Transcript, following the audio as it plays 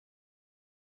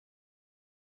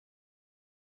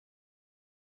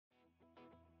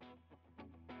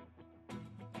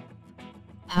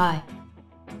Hi.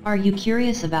 Are you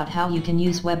curious about how you can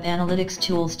use web analytics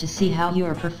tools to see how you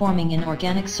are performing in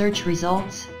organic search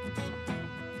results?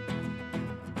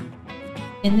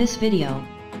 In this video,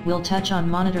 we'll touch on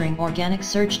monitoring organic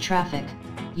search traffic,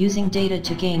 using data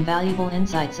to gain valuable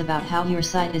insights about how your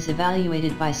site is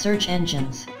evaluated by search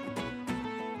engines,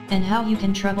 and how you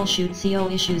can troubleshoot SEO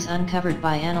issues uncovered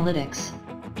by analytics.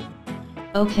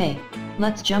 Okay,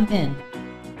 let's jump in.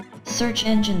 Search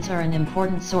engines are an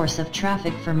important source of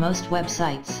traffic for most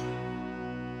websites.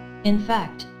 In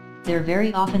fact, they're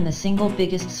very often the single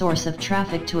biggest source of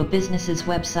traffic to a business's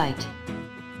website.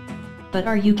 But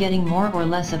are you getting more or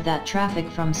less of that traffic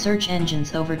from search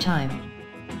engines over time?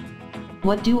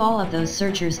 What do all of those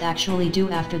searchers actually do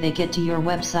after they get to your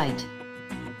website?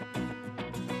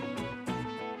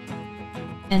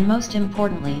 And most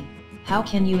importantly, how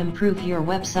can you improve your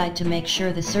website to make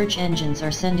sure the search engines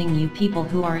are sending you people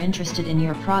who are interested in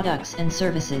your products and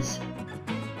services?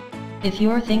 If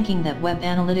you're thinking that web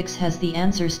analytics has the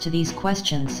answers to these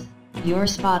questions, you're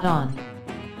spot on.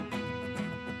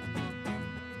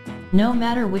 No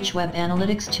matter which web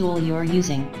analytics tool you're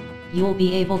using, you'll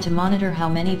be able to monitor how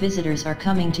many visitors are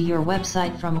coming to your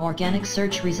website from organic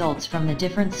search results from the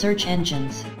different search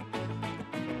engines.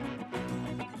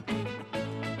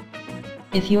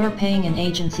 If you're paying an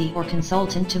agency or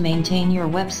consultant to maintain your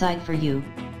website for you,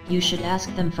 you should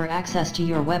ask them for access to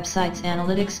your website's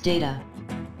analytics data.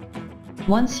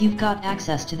 Once you've got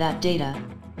access to that data,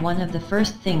 one of the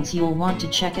first things you'll want to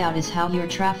check out is how your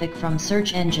traffic from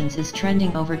search engines is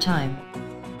trending over time.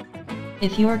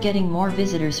 If you're getting more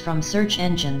visitors from search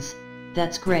engines,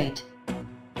 that's great.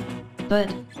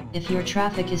 But, if your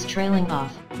traffic is trailing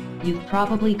off, you've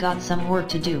probably got some work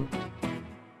to do.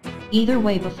 Either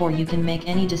way, before you can make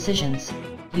any decisions,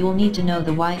 you'll need to know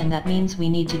the why, and that means we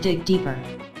need to dig deeper.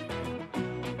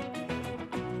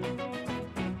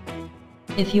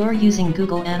 If you're using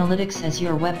Google Analytics as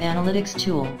your web analytics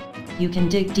tool, you can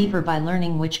dig deeper by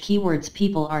learning which keywords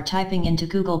people are typing into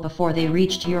Google before they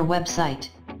reach to your website.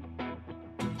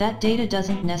 That data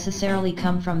doesn't necessarily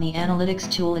come from the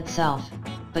analytics tool itself,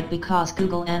 but because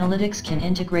Google Analytics can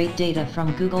integrate data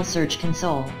from Google Search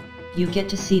Console, you get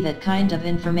to see that kind of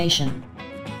information.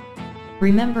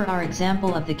 Remember our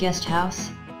example of the guest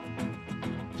house?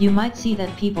 You might see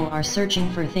that people are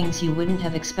searching for things you wouldn't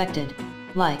have expected,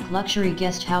 like luxury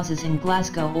guest houses in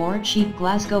Glasgow or cheap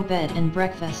Glasgow bed and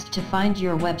breakfast, to find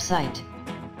your website.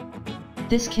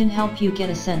 This can help you get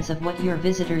a sense of what your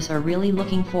visitors are really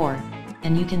looking for,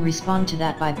 and you can respond to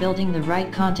that by building the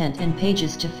right content and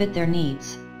pages to fit their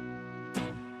needs.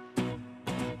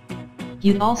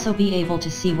 You'd also be able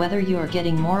to see whether you are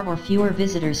getting more or fewer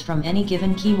visitors from any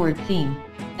given keyword theme,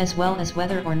 as well as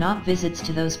whether or not visits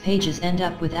to those pages end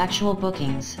up with actual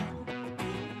bookings.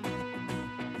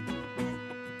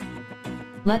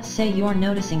 Let's say you're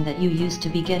noticing that you used to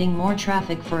be getting more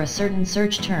traffic for a certain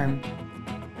search term,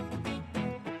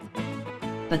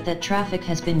 but that traffic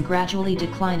has been gradually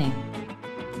declining.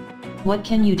 What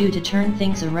can you do to turn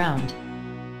things around?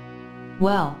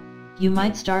 Well, you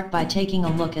might start by taking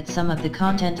a look at some of the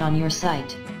content on your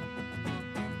site.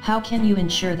 How can you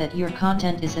ensure that your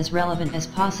content is as relevant as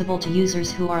possible to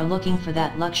users who are looking for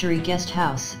that luxury guest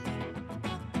house?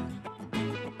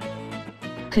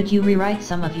 Could you rewrite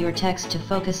some of your text to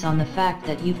focus on the fact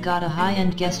that you've got a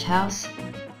high-end guest house?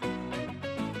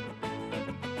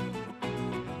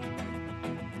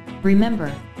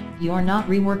 Remember, you're not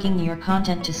reworking your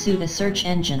content to suit a search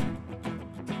engine.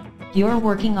 You're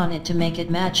working on it to make it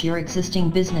match your existing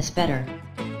business better,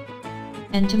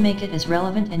 and to make it as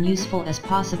relevant and useful as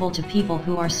possible to people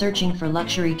who are searching for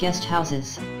luxury guest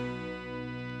houses.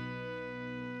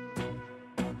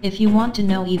 If you want to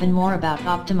know even more about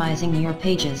optimizing your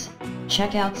pages,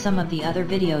 check out some of the other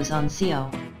videos on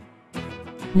SEO.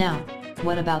 Now,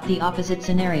 what about the opposite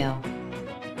scenario?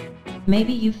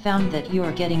 Maybe you've found that you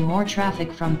are getting more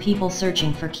traffic from people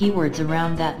searching for keywords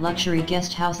around that luxury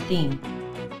guest house theme.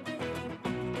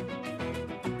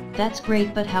 That's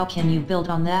great, but how can you build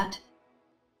on that?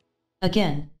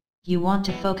 Again, you want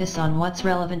to focus on what's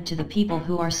relevant to the people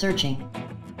who are searching.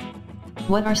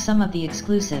 What are some of the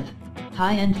exclusive,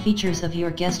 high-end features of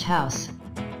your guest house?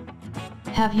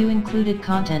 Have you included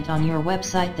content on your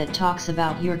website that talks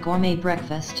about your gourmet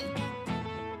breakfast?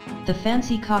 The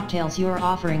fancy cocktails you're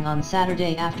offering on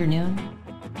Saturday afternoon?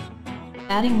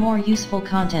 Adding more useful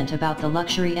content about the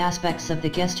luxury aspects of the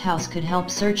guest house could help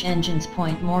search engines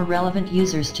point more relevant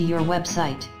users to your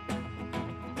website.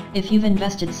 If you've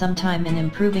invested some time in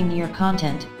improving your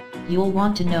content, you'll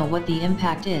want to know what the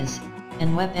impact is,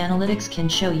 and web analytics can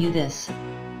show you this.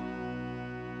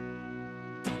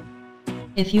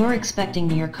 If you're expecting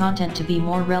your content to be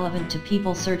more relevant to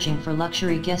people searching for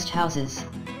luxury guest houses,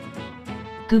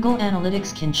 Google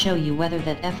Analytics can show you whether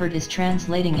that effort is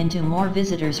translating into more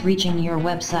visitors reaching your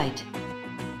website.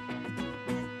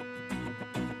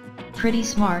 Pretty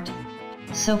smart.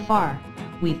 So far,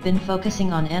 we've been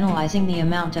focusing on analyzing the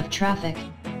amount of traffic,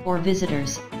 or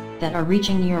visitors, that are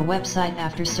reaching your website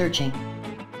after searching.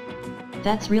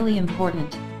 That's really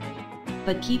important.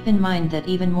 But keep in mind that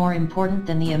even more important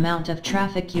than the amount of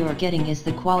traffic you're getting is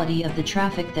the quality of the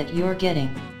traffic that you're getting.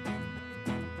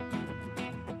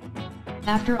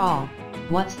 After all,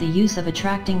 what's the use of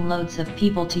attracting loads of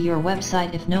people to your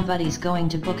website if nobody's going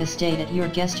to book a stay at your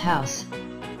guest house?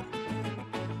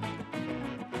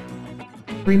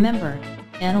 Remember,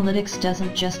 analytics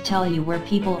doesn't just tell you where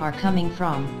people are coming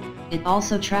from, it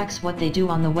also tracks what they do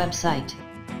on the website.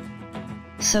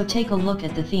 So take a look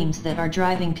at the themes that are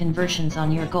driving conversions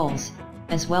on your goals,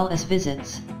 as well as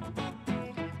visits.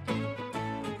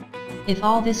 If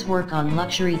all this work on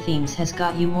luxury themes has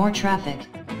got you more traffic,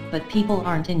 but people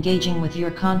aren't engaging with your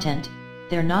content,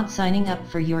 they're not signing up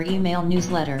for your email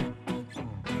newsletter,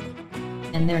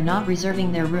 and they're not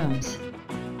reserving their rooms,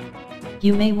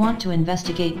 you may want to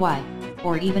investigate why,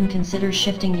 or even consider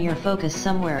shifting your focus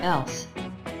somewhere else.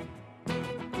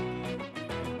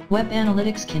 Web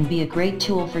analytics can be a great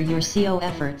tool for your SEO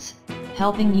efforts,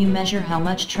 helping you measure how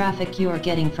much traffic you are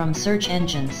getting from search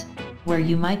engines, where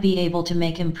you might be able to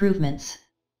make improvements,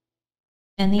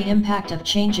 and the impact of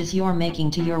changes you're making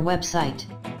to your website.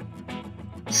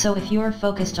 So if you're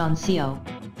focused on SEO,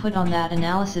 put on that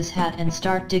analysis hat and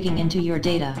start digging into your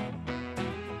data.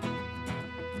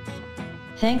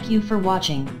 Thank you for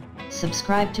watching.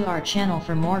 Subscribe to our channel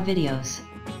for more videos.